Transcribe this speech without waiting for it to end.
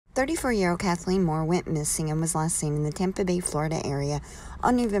34-year-old Kathleen Moore went missing and was last seen in the Tampa Bay, Florida area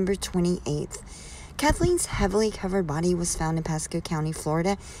on November 28th. Kathleen's heavily covered body was found in Pasco County,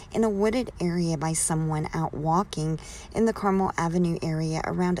 Florida, in a wooded area by someone out walking in the Carmel Avenue area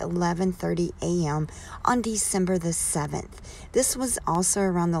around 11:30 a.m. on December the 7th. This was also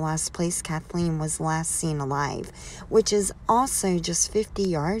around the last place Kathleen was last seen alive, which is also just 50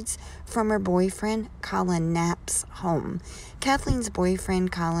 yards from her boyfriend, Collin Knapp's home. Kathleen's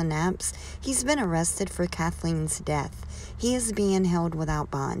boyfriend, Collin Knapp, he's been arrested for Kathleen's death. He is being held without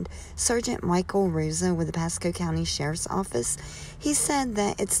bond. Sergeant Michael Rosa with the Pasco County Sheriff's Office, he said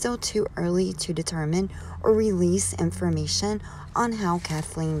that it's still too early to determine or release information on how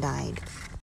Kathleen died.